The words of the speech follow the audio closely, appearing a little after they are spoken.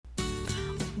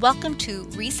Welcome to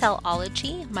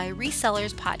Resellology, my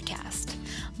resellers podcast.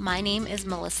 My name is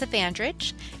Melissa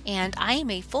Vandridge, and I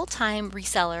am a full-time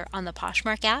reseller on the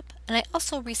Poshmark app, and I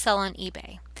also resell on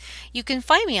eBay. You can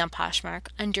find me on Poshmark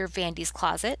under Vandy's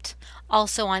Closet,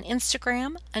 also on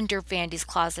Instagram under Vandy's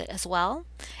Closet as well,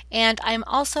 and I'm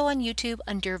also on YouTube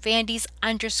under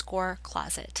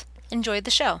Vandy's_closet. Enjoy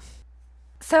the show.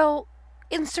 So,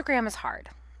 Instagram is hard.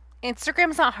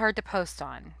 Instagram's not hard to post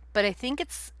on, but I think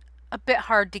it's a bit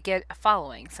hard to get a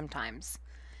following sometimes.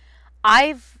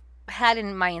 I've had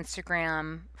in my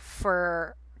Instagram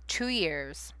for 2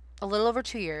 years, a little over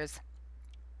 2 years,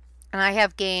 and I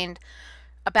have gained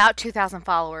about 2,000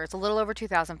 followers, a little over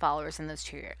 2,000 followers in those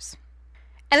 2 years.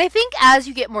 And I think as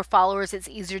you get more followers, it's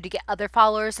easier to get other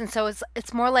followers, and so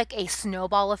it's more like a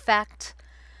snowball effect.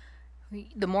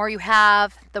 The more you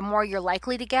have, the more you're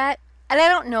likely to get. And I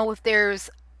don't know if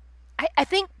I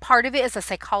think part of it is a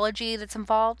psychology that's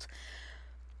involved.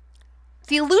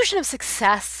 The illusion of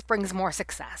success brings more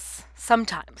success.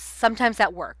 Sometimes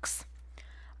that works.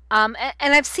 And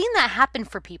I've seen that happen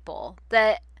for people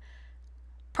that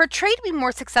portrayed to be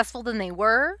more successful than they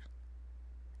were,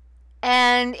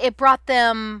 and it brought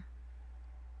them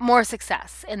more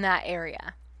success in that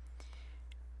area.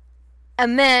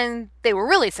 And then they were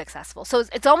really successful. So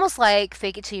it's almost like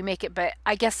fake it till you make it, but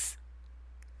I guess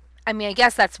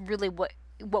that's really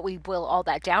what we boil all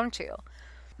that down to.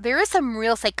 There is some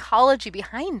real psychology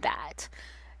behind that.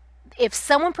 If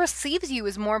someone perceives you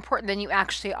as more important than you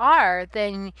actually are,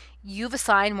 then you've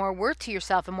assigned more worth to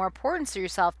yourself and more importance to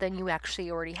yourself than you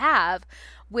actually already have,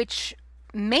 which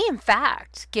may in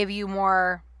fact give you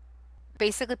more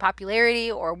basically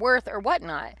popularity or worth or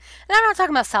whatnot. And I'm not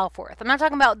talking about self-worth. I'm not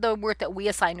talking about the worth that we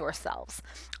assign to ourselves.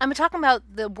 I'm talking about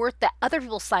the worth that other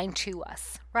people assign to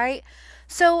us, right?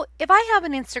 So if I have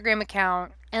an Instagram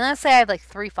account, and let's say I have like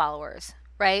 3 followers,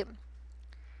 right?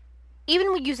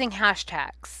 Even with using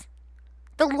hashtags,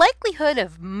 the likelihood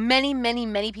of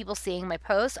many people seeing my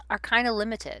posts are kind of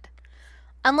limited.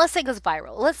 Unless it goes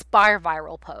viral. Let's bar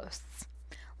viral posts.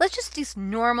 Let's just do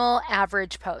normal,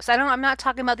 average posts. I'm not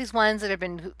talking about these ones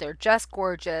they're just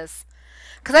gorgeous.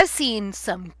 Because I've seen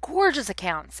some gorgeous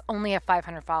accounts only have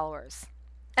 500 followers.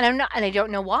 And I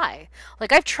don't know why.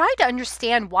 Like, I've tried to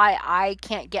understand why I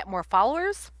can't get more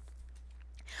followers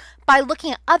by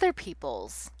looking at other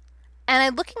people's. And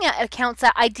I'm looking at accounts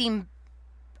that I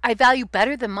value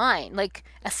better than mine, like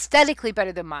aesthetically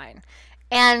better than mine.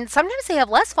 And sometimes they have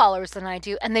less followers than I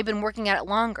do, and they've been working at it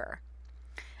longer.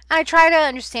 I try to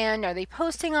understand, are they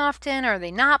posting often? Are they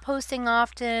not posting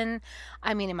often?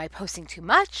 Am I posting too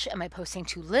much? Am I posting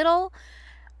too little?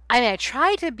 I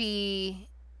try to be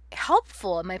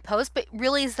helpful in my post, but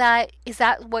really is that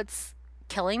what's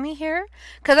killing me here?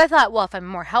 Because I thought, well, if I'm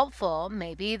more helpful,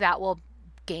 maybe that will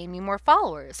gain me more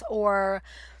followers. And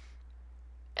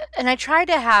I try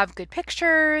to have good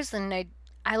pictures, and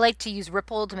I like to use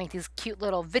Ripple to make these cute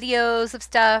little videos of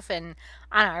stuff, and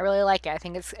I don't know, I really like it. I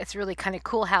think it's really kind of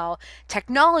cool how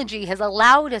technology has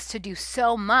allowed us to do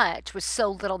so much with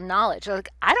so little knowledge. Like,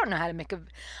 I don't know how to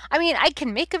I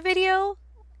can make a video,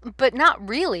 but not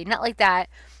really, not like that.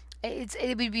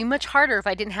 It would be much harder if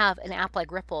I didn't have an app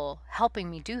like Ripple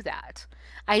helping me do that.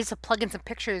 I used to plug in some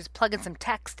pictures, plug in some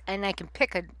text, and I can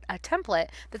pick a template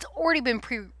that's already been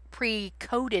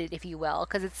pre-coded, if you will,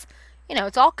 because it's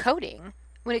all coding.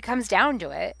 When it comes down to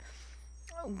it,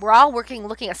 we're all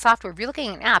looking at software. If you're looking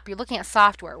at an app, you're looking at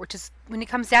software, which is, when it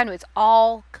comes down to it, it's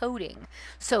all coding.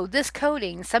 So this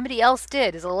coding somebody else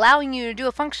did is allowing you to do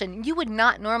a function you would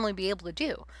not normally be able to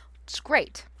do. It's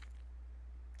great.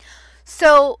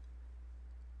 So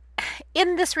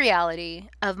in this reality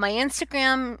of my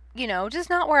Instagram, just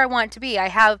not where I want it to be. I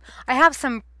have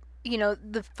some,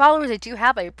 the followers I do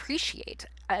have, I appreciate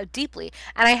deeply.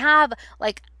 And I have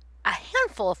like a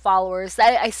handful of followers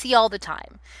that I see all the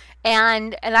time.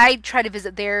 And I try to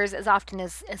visit theirs as often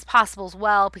as possible as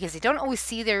well, because I don't always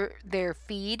see their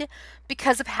feed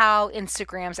because of how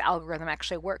Instagram's algorithm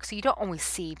actually works. So you don't always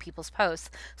see people's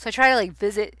posts. So I try to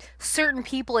visit certain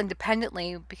people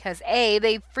independently because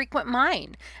they frequent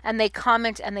mine and they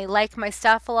comment and they like my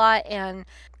stuff a lot, and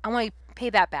I want to pay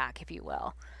that back, if you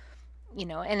will.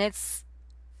 And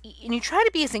you try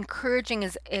to be as encouraging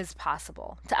as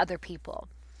possible to other people.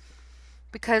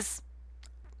 Because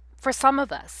for some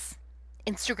of us,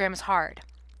 Instagram is hard.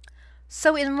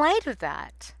 So in light of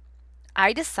that,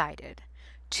 I decided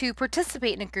to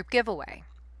participate in a group giveaway.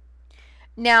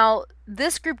 Now,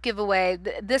 this group giveaway,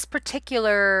 this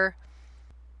particular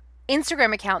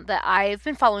Instagram account that I've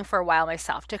been following for a while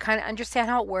myself to kind of understand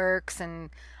how it works, and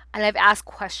I've asked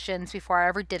questions before I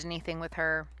ever did anything with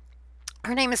her.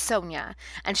 Her name is Sonia,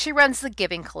 and she runs the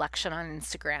Giving Collection on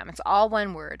Instagram. It's all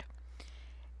one word.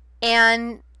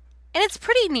 And it's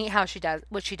pretty neat how she does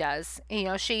what she does.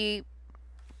 She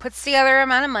puts together an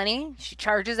amount of money. She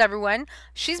charges everyone.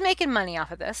 She's making money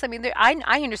off of this. I mean,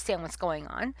 I understand what's going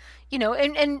on.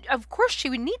 And of course she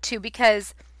would need to,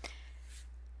 because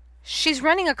she's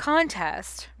running a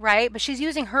contest, right? But she's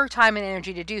using her time and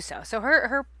energy to do so. So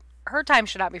her time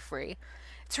should not be free.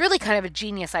 It's really kind of a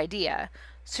genius idea.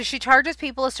 So she charges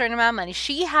people a certain amount of money.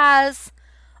 She has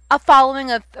a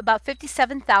following of about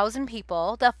 57,000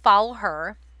 people that follow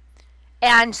her.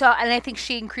 And I think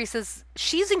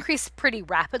she's increased pretty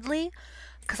rapidly,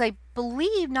 because I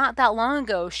believe not that long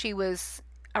ago she was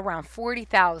around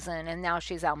 40,000, and now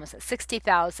she's almost at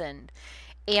 60,000.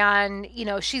 And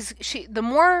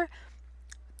the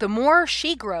more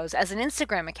she grows as an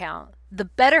Instagram account, the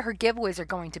better her giveaways are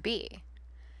going to be.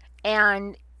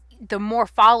 And the more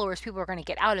followers people are going to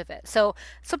get out of it. So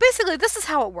basically this is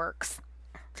how it works.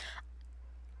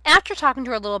 After talking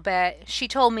to her a little bit, she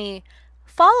told me,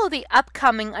 follow the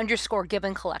upcoming underscore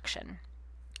Giving Collection.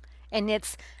 And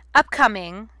it's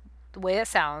upcoming, the way it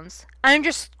sounds,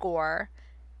 underscore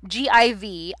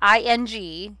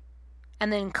GIVING,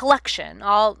 and then collection.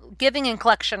 All giving and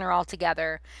collection are all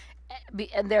together,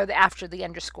 and they're after the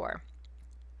underscore.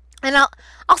 And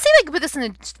I'll see if I can put this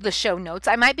in the show notes.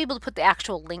 I might be able to put the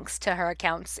actual links to her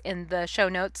accounts in the show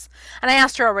notes. And I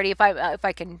asked her already if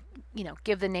I can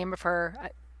give the name of her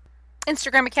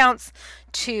Instagram accounts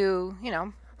to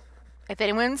if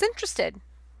anyone's interested,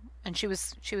 and she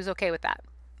was okay with that.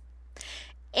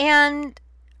 And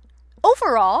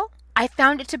overall, I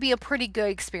found it to be a pretty good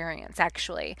experience.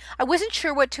 Actually, I wasn't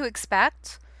sure what to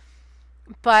expect,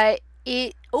 but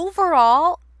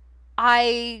overall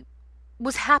I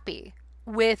was happy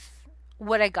with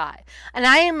what I got. And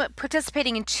I am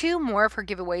participating in 2 more of her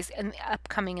giveaways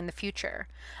upcoming in the future.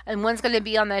 And one's going to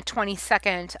be on the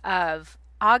 22nd of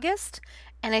August,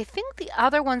 and I think the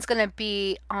other one's going to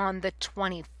be on the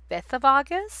 25th of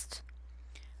August.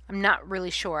 I'm not really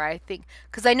sure. I think,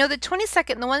 because I know the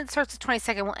 22nd, the one that starts the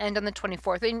 22nd will end on the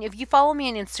 24th. And if you follow me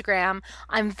on Instagram,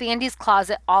 I'm Vandy's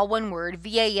Closet, all one word,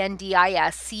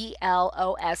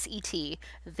 VANDISCLOSET,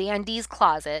 Vandy's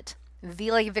Closet,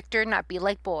 V like Victor, not B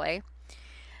like boy.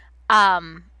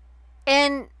 And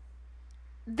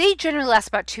they generally last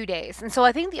about 2 days. And so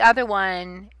I think the other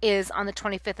one is on the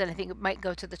 25th, and I think it might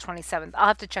go to the 27th. I'll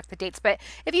have to check the dates. But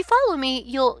if you follow me,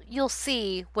 you'll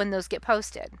see when those get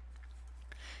posted.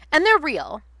 And they're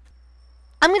real.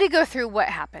 I'm going to go through what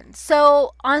happened.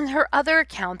 So on her other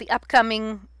account, the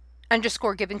upcoming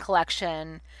underscore Giving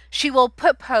Collection, she will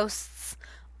put posts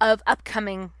of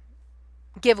upcoming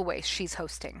giveaways she's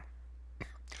hosting.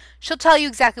 She'll tell you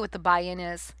exactly what the buy-in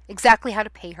is, exactly how to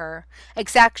pay her,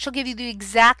 she'll give you the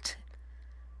exact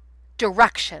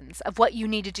directions of what you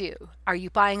need to do. Are you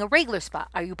buying a regular spot?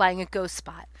 Are you buying a ghost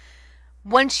spot?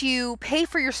 Once you pay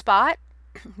for your spot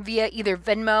via either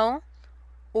Venmo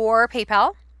or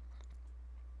PayPal,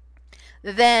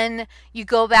 then you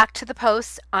go back to the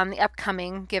post on the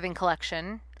upcoming Giving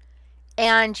Collection,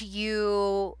 and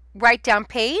you write down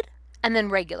paid and then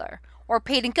regular, or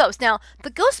paid and ghost. Now, the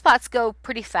ghost spots go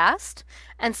pretty fast,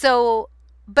 and so,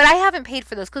 but I haven't paid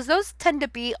for those because those tend to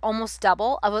be almost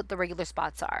double of what the regular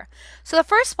spots are. So the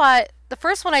first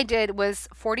one I did was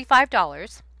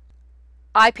 $45.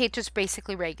 I paid just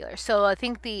basically regular. So I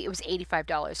think it was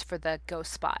 $85 for the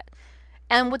ghost spot.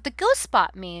 And what the ghost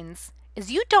spot means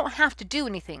is you don't have to do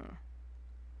anything.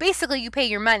 Basically, you pay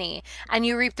your money and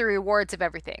you reap the rewards of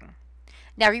everything.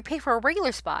 Now, you pay for a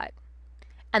regular spot,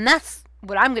 and that's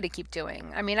what I'm going to keep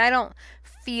doing. I mean, I don't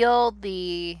feel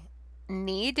the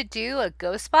need to do a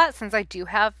ghost spot since I do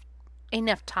have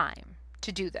enough time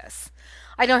to do this.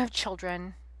 I don't have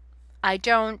children. I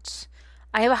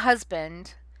have a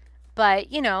husband, but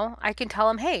I can tell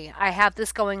him, hey, I have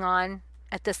this going on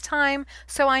at this time,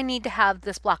 so I need to have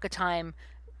this block of time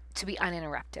to be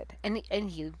uninterrupted. And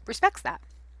he respects that.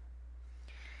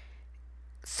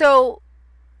 So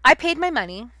I paid my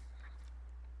money,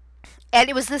 and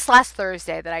it was this last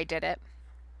Thursday that I did it.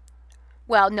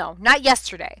 Well, no, not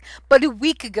yesterday, but a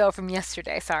week ago from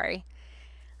yesterday, sorry.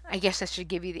 I guess I should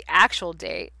give you the actual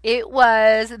date. It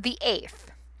was the 8th.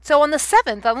 So on the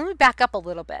 7th, let me back up a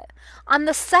little bit. On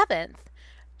the 7th,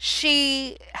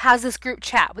 she has this group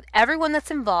chat with everyone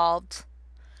that's involved.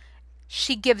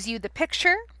 She gives you the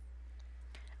picture,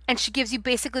 and she gives you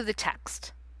basically the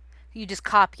text. You just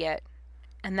copy it,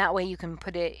 and that way you can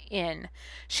put it in.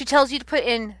 She tells you to put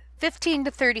in 15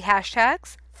 to 30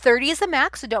 hashtags, 30 is the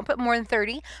max, so don't put more than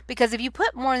 30, because if you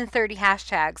put more than 30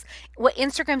 hashtags, what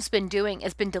Instagram's been doing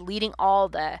is been deleting all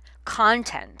the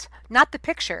content, not the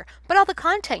picture, but all the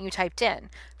content you typed in.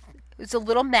 It's a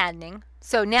little maddening.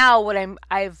 So now what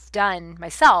I've done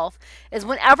myself is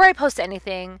whenever I post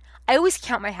anything, I always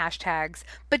count my hashtags,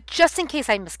 but just in case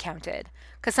I miscounted.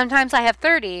 Because sometimes I have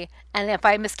 30, and if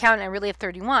I miscount and I really have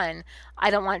 31, I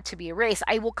don't want it to be erased.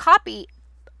 I will copy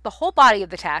the whole body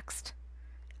of the text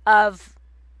of,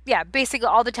 yeah, basically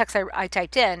all the text I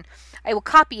typed in. I will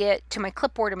copy it to my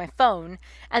clipboard or my phone,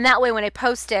 and that way when I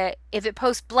post it, if it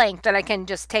posts blank, then I can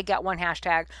just take out one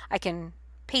hashtag. I can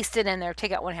paste it in there,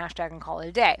 take out one hashtag, and call it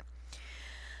a day.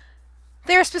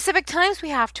 There are specific times we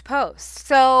have to post.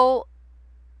 So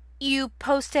you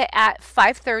post it at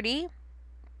 5:30.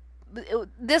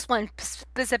 This one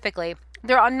specifically,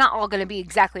 they're not all going to be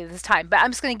exactly this time, but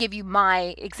I'm just going to give you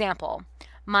my example,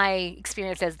 my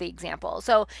experience as the example.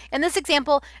 So in this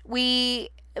example, we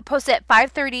posted at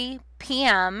 5:30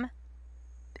 p.m.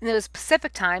 and it was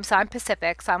Pacific time, so I'm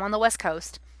Pacific, so I'm on the West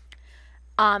Coast,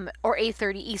 or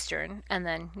 8:30 Eastern, and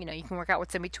then you can work out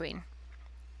what's in between.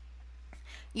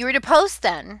 You were to post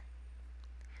then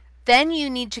you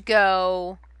need to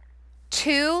go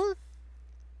to,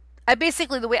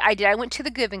 basically the way I did, I went to the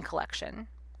Giving Collection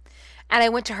and I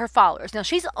went to her followers. Now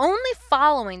she's only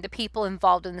following the people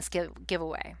involved in this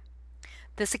giveaway.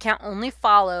 This account only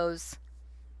follows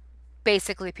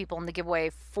basically people in the giveaway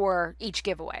for each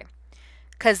giveaway.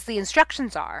 Because the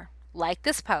instructions are, like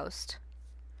this post,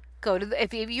 go to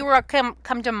if you were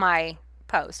come to my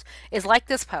post, is like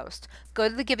this post, go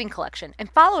to the Giving Collection and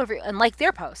follow and like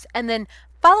their post, and then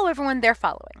follow everyone they're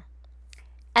following.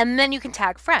 And then you can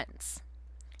tag friends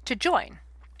to join.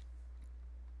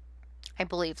 I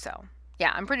believe so.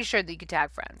 Yeah, I'm pretty sure that you could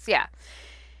tag friends. Yeah.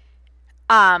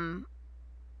 And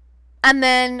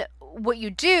then what you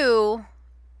do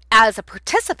as a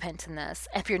participant in this,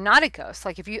 if you're not a ghost,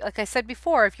 like I said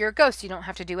before, if you're a ghost, you don't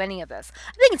have to do any of this.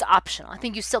 I think it's optional. I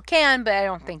think you still can, but I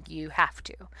don't think you have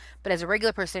to. But as a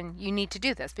regular person, you need to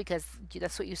do this because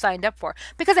that's what you signed up for.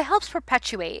 Because it helps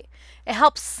perpetuate. It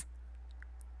helps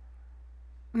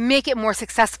make it more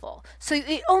successful. So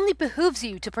it only behooves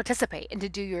you to participate and to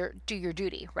do your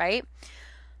duty, right?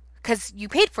 Because you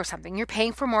paid for something. You're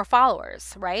paying for more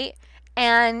followers, right?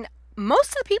 And most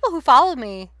of the people who follow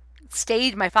me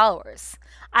stayed my followers.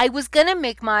 I was gonna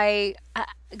make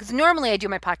because normally I do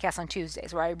my podcast on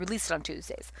Tuesdays, where I release it on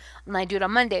Tuesdays, and I do it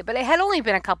on Monday. But it had only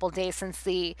been a couple days since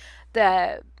the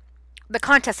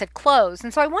contest had closed,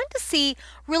 and so I wanted to see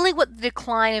really what the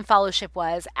decline in followership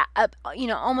was.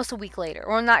 Almost a week later,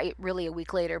 or not really a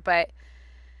week later, but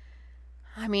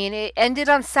I mean it ended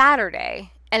on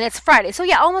Saturday, and it's Friday, so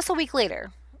yeah, almost a week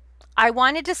later. I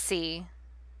wanted to see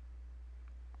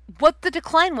what the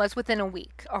decline was within a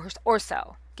week or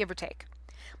so, give or take.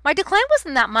 My decline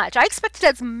wasn't that much. I expected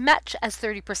as much as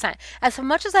 30%. As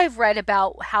much as I've read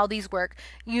about how these work,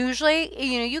 usually,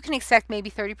 you can expect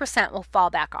maybe 30% will fall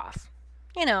back off.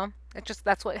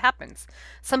 That's what happens.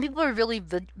 Some people are really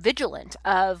vigilant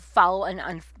of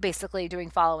basically doing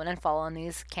follow and unfollow on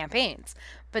these campaigns,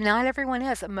 but not everyone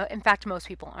is. In fact, most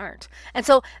people aren't. And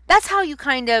so that's how you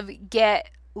kind of get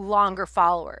longer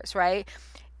followers, right?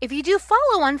 If you do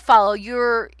follow unfollow,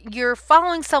 you're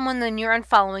following someone, then you're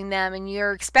unfollowing them, and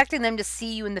you're expecting them to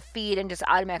see you in the feed and just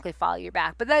automatically follow you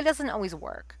back. But that doesn't always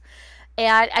work.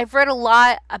 And I've read a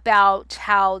lot about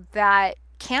how that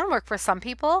can work for some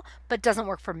people, but doesn't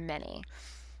work for many.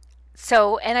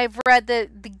 So, and I've read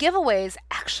that the giveaways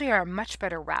actually are a much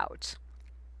better route.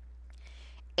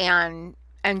 And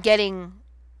getting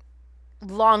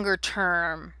longer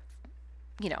term,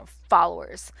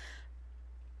 followers.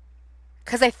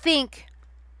 Because I think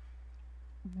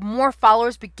more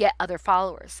followers beget other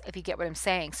followers, if you get what I'm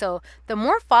saying. So the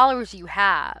more followers you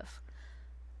have,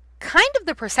 kind of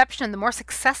the perception, the more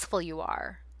successful you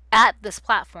are at this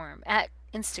platform, at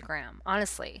Instagram,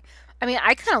 honestly. I mean,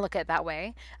 I kind of look at it that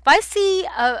way. If I see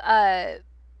an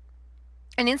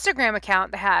Instagram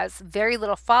account that has very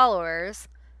little followers,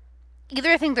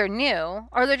 either I think they're new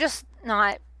or they're just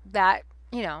not that,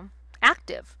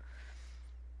 active.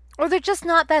 Or they're just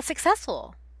not that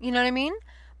successful. You know what I mean?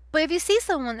 But if you see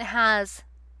someone that has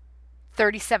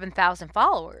 37,000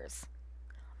 followers,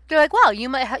 they're like, wow, you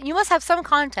must have some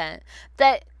content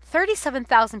that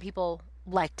 37,000 people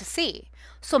like to see.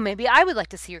 So maybe I would like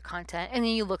to see your content. And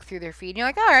then you look through their feed and you're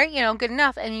like, all right, good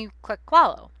enough. And you click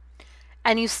follow.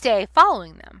 And you stay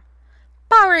following them.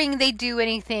 Barring they do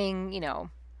anything,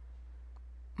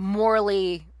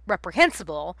 morally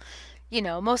reprehensible.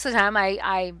 Most of the time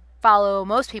I follow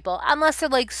most people unless they're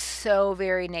like so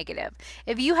very negative.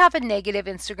 If you have a negative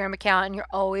Instagram account and you're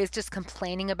always just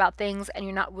complaining about things and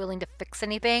you're not willing to fix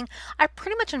anything, I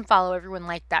pretty much unfollow everyone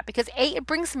like that because A, it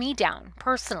brings me down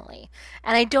personally,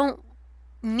 and I don't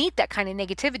need that kind of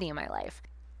negativity in my life.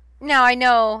 Now, I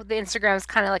know the Instagram is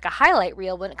kind of like a highlight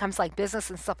reel when it comes to like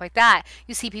business and stuff like that.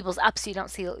 You see people's ups, you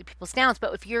don't see people's downs.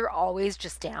 But if you're always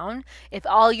just down, if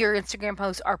all your Instagram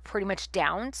posts are pretty much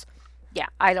downs, yeah,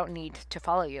 I don't need to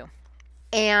follow you.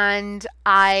 And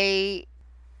I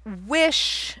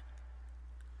wish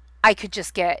I could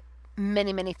just get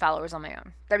many, many followers on my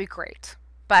own. That'd be great.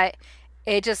 But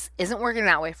it just isn't working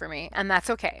that way for me, and that's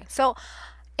okay. So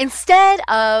instead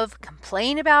of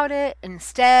complain about it,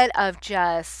 instead of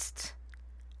just,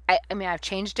 I mean, I've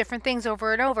changed different things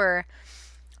over and over.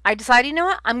 I decided, you know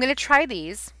what? I'm going to try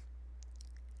these.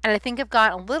 And I think I've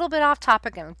gone a little bit off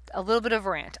topic and a little bit of a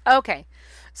rant. Okay.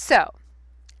 So,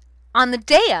 on the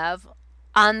day of,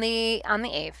 on the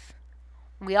 8th,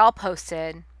 we all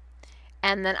posted,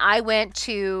 and then I went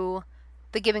to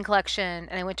the Giving Collection,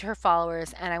 and I went to her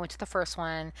followers, and I went to the first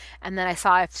one, and then I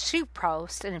saw if she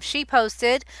posted, and if she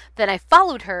posted, then I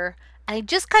followed her, and I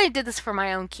just kind of did this for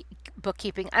my own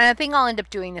bookkeeping, and I think I'll end up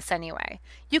doing this anyway.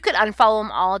 You could unfollow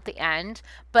them all at the end,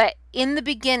 but in the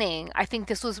beginning, I think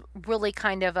this was really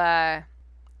kind of a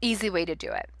easy way to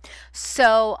do it.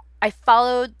 So I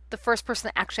followed the first person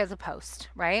that actually has a post,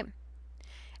 right?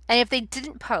 And if they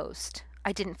didn't post,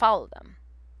 I didn't follow them.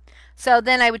 So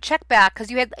then I would check back because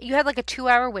you had like a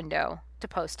 2-hour window to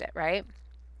post it, right?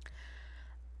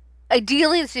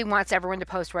 Ideally, she wants everyone to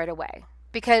post right away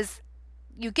because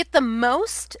you get the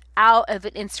most out of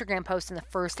an Instagram post in the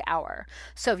first hour.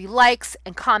 So if you likes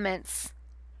and comments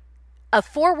of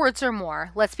 4 words or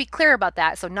more, let's be clear about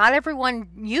that. So not everyone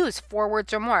used 4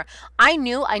 words or more. I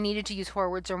knew I needed to use 4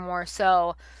 words or more.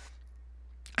 So,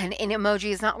 and in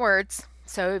emojis, not words.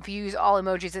 So if you use all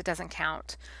emojis, it doesn't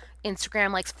count.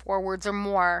 Instagram likes 4 words or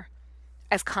more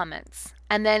as comments.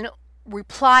 And then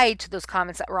replied to those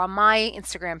comments that were on my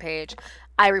Instagram page,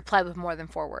 I replied with more than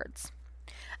 4 words.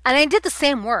 And I did the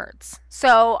same words.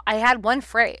 So I had one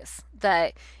phrase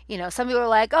that, some people are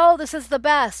like, oh, this is the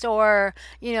best, or,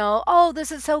 oh,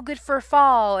 this is so good for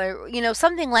fall, or,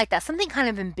 something like that, something kind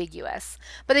of ambiguous.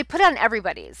 But they put on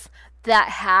everybody's that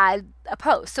had a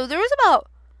post. So there was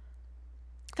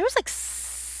like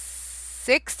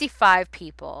 65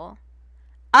 people.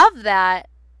 Of that,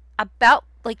 about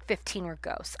like 15 were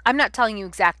ghosts. I'm not telling you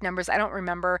exact numbers. I don't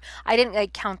remember. I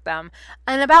didn't count them.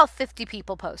 And about 50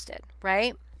 people posted,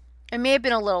 right? It may have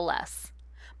been a little less.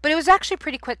 But it was actually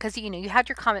pretty quick because, you had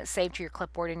your comments saved to your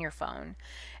clipboard in your phone.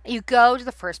 You go to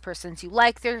the first persons, you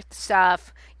like their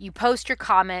stuff, you post your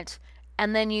comment,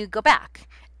 and then you go back.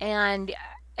 And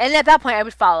at that point, I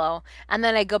would follow, and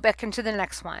then I'd go back into the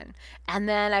next one, and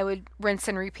then I would rinse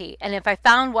and repeat. And if I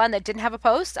found one that didn't have a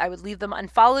post, I would leave them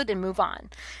unfollowed and move on.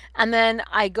 And then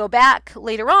I go back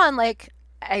later on,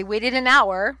 I waited an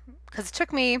hour, because it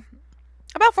took me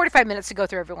about 45 minutes to go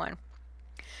through everyone.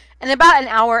 And about an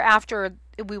hour after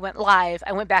we went live,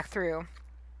 I went back through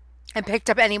and picked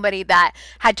up anybody that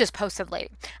had just posted late.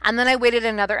 And then I waited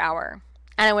another hour,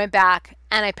 and I went back,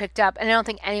 and I picked up, and I don't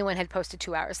think anyone had posted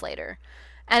 2 hours later.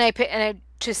 And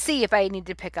to see if I needed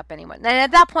to pick up anyone. And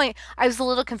at that point, I was a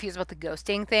little confused about the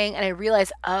ghosting thing, and I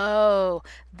realized, oh,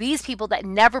 these people that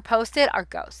never posted are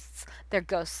ghosts. They're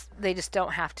ghosts. They just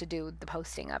don't have to do the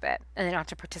posting of it, and they don't have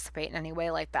to participate in any way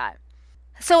like that.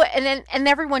 So, and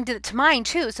everyone did it to mine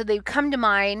too. So they'd come to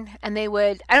mine, and they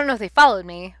would, I don't know if they followed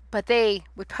me, but they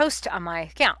would post on my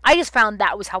account. I just found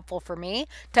that was helpful for me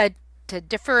to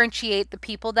differentiate the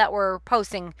people that were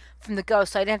posting from the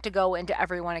ghosts, so I didn't have to go into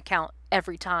everyone account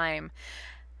every time.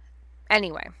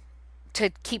 Anyway,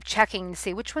 to keep checking to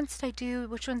see which ones did I do,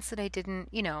 which ones did I didn't,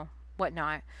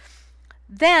 whatnot.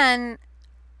 Then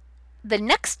the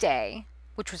next day,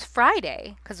 which was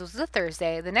Friday, because it was a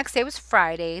Thursday, the next day was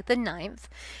Friday, the 9th.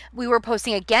 We were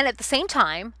posting again at the same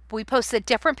time. We posted a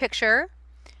different picture,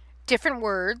 different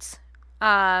words.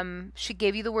 She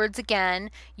gave you the words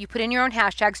again. You put in your own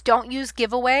hashtags. Don't use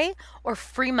giveaway or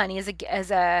free money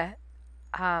as a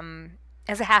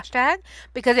hashtag,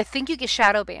 because I think you get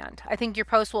shadow banned. I think your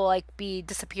post will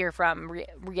disappear from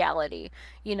reality,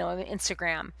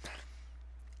 Instagram.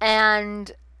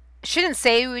 And she didn't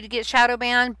say we would get shadow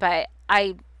banned, but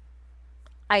I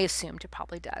assumed it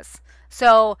probably does.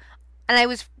 So, and I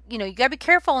was, you gotta be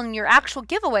careful in your actual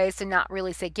giveaways to not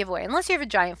really say giveaway, unless you have a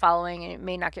giant following and it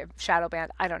may not get shadow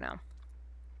banned. I don't know.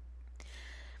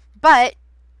 But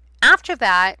after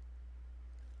that,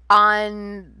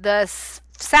 on the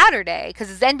Saturday, because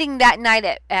it's ending that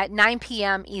night at 9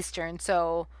 p.m. Eastern,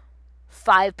 so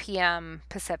 5 p.m.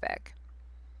 Pacific.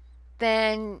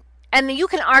 Then and then you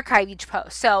can archive each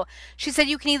post. So she said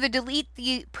you can either delete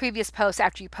the previous post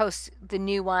after you post the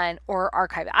new one or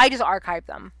archive it. I just archive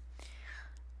them.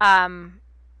 Um,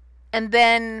 and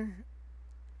then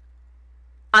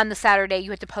on the Saturday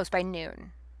you had to post by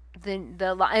noon. And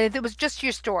if it was just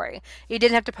your story, you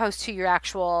didn't have to post to your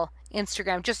actual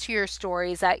Instagram, just to your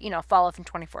stories that follow within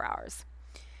 24 hours.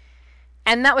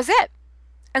 And that was it.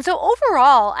 And so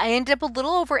overall, I ended up a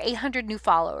little over 800 new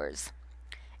followers.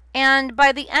 And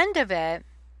by the end of it,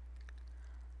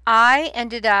 I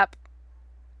ended up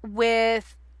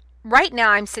with, right now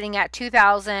I'm sitting at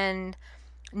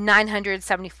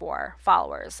 2,974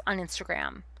 followers on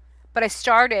Instagram. But I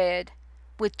started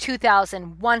with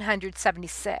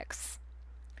 2,176.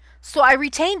 So I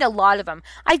retained a lot of them.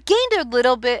 I gained a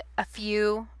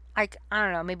few, like, I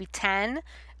don't know, maybe 10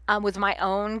 with my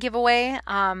own giveaway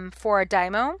for a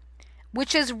Dymo,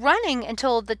 which is running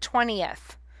until the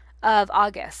 20th of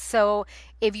August. So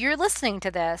if you're listening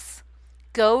to this,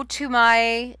 go to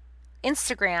my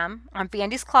Instagram on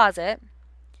Vandy's Closet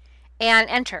and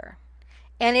enter.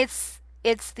 And it's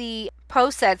the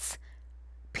post that's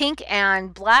pink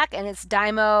and black, and it's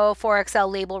Dymo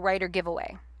 4XL label writer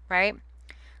giveaway, right?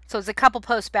 So it's a couple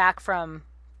posts back from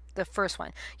the first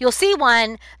one. You'll see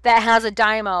one that has a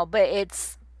Dymo, but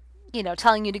it's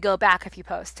telling you to go back if you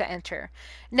post to enter.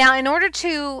 Now, in order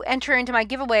to enter into my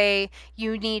giveaway,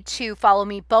 you need to follow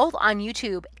me both on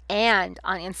YouTube and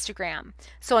on Instagram.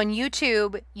 So on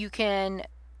YouTube, you can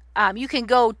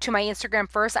go to my Instagram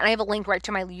first, and I have a link right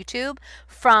to my YouTube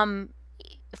from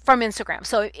Instagram.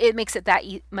 So it makes it that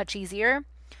much easier.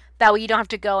 That way you don't have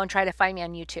to go and try to find me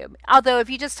on YouTube. Although if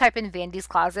you just type in Vandy's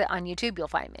Closet on YouTube, you'll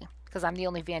find me, because I'm the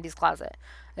only Vandy's Closet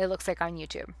it looks like on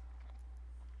YouTube.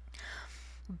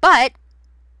 But,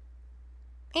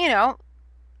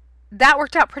 that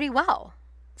worked out pretty well.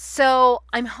 So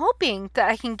I'm hoping that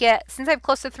I can get, since I have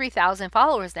close to 3,000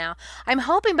 followers now, I'm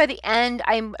hoping by the end,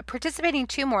 I'm participating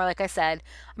 2 more, like I said.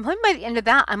 I'm hoping by the end of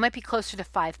that, I might be closer to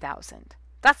 5,000.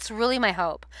 That's really my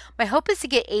hope. My hope is to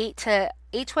get 800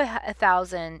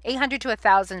 to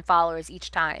 1,000 followers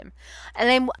each time. And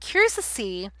I'm curious to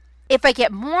see if I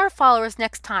get more followers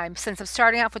next time, since I'm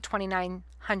starting off with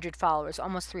 2,900 followers,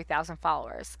 almost 3,000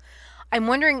 followers. I'm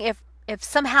wondering if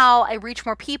somehow I reach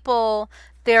more people,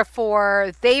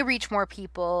 therefore they reach more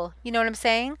people. You know what I'm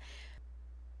saying?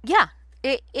 Yeah,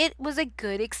 it was a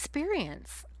good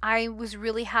experience. I was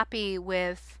really happy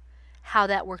with how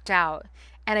that worked out.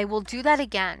 And I will do that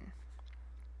again.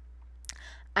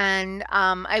 And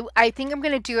I think I'm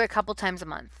going to do it a couple times a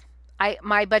month.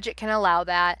 My budget can allow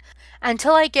that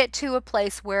until I get to a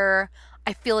place where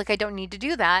I feel like I don't need to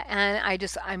do that, and I'm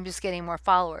just getting more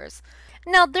followers.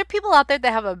 Now, there are people out there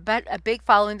that have a big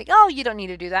following, think, oh, you don't need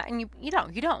to do that, and you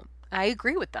don't. I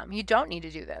agree with them. You don't need to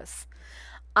do this.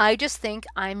 I just think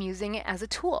I'm using it as a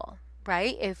tool,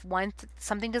 right? If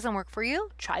something doesn't work for you,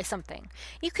 try something.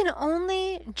 You can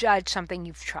only judge something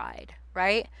you've tried,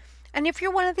 right? And if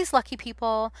you're one of these lucky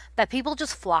people that people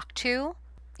just flock to,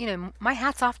 my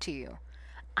hat's off to you.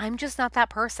 I'm just not that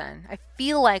person. I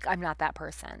feel like I'm not that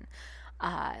person.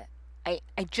 I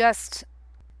just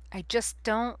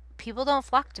don't, people don't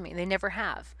flock to me. They never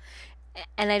have.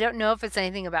 And I don't know if it's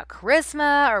anything about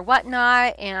charisma or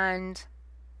whatnot, and,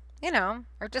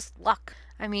 or just luck.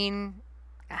 I mean,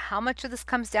 how much of this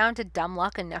comes down to dumb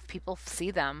luck? Enough people see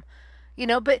them,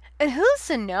 but and who's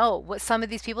to know what some of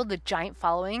these people, the giant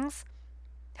followings,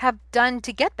 have done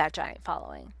to get that giant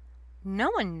following?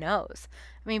 No one knows.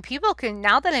 I mean,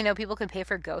 now that I know people can pay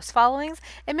for ghost followings,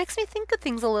 it makes me think of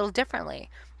things a little differently.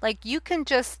 Like, you can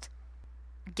just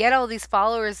get all these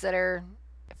followers that are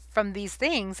from these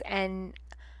things, and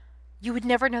you would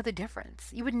never know the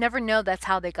difference. You would never know that's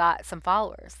how they got some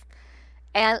followers.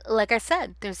 And like I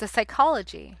said, there's a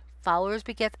psychology. Followers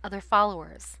beget other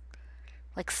followers.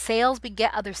 Like sales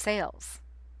beget other sales.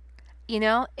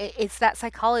 It's that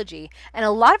psychology. And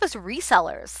a lot of us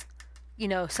resellers,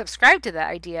 subscribe to the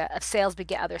idea of sales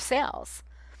beget other sales.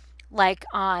 Like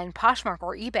on Poshmark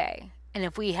or eBay. And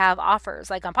if we have offers,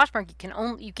 like on Poshmark,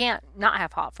 you can't not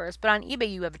have offers, but on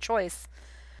eBay you have a choice.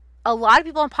 A lot of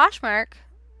people on Poshmark,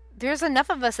 there's enough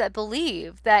of us that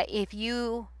believe that if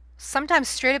you sometimes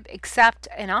straight up accept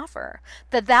an offer,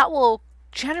 that will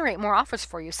generate more offers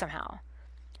for you somehow.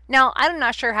 Now, I'm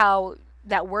not sure how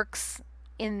that works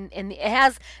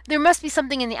there must be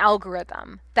something in the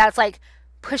algorithm that's like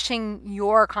pushing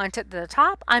your content to the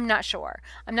top. I'm not sure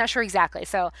exactly.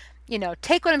 So,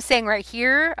 take what I'm saying right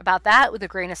here about that with a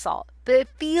grain of salt. But it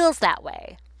feels that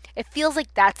way. It feels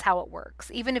like that's how it works,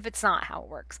 even if it's not how it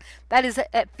works.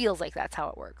 It feels like that's how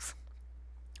it works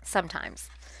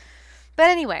sometimes. But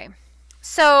anyway,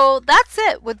 so that's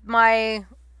it with my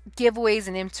giveaways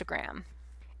in Instagram.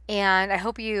 And I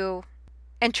hope you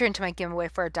enter into my giveaway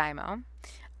for a Dymo.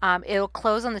 It'll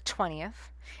close on the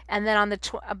 20th. And then on the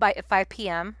by 5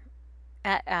 p.m.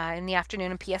 In the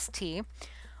afternoon in PST,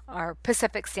 or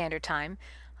Pacific Standard Time,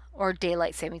 or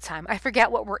Daylight Saving Time. I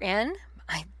forget what we're in.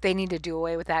 They need to do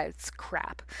away with that. It's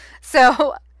crap.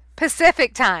 So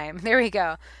Pacific Time. There we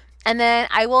go. And then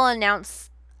I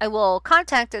will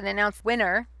contact and announce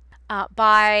winner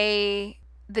by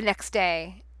the next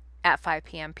day at 5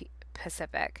 p.m.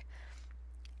 Pacific.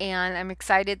 And I'm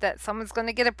excited that someone's going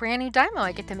to get a brand new Dymo.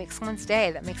 I get to make someone's day.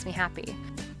 That makes me happy.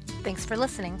 Thanks for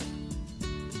listening.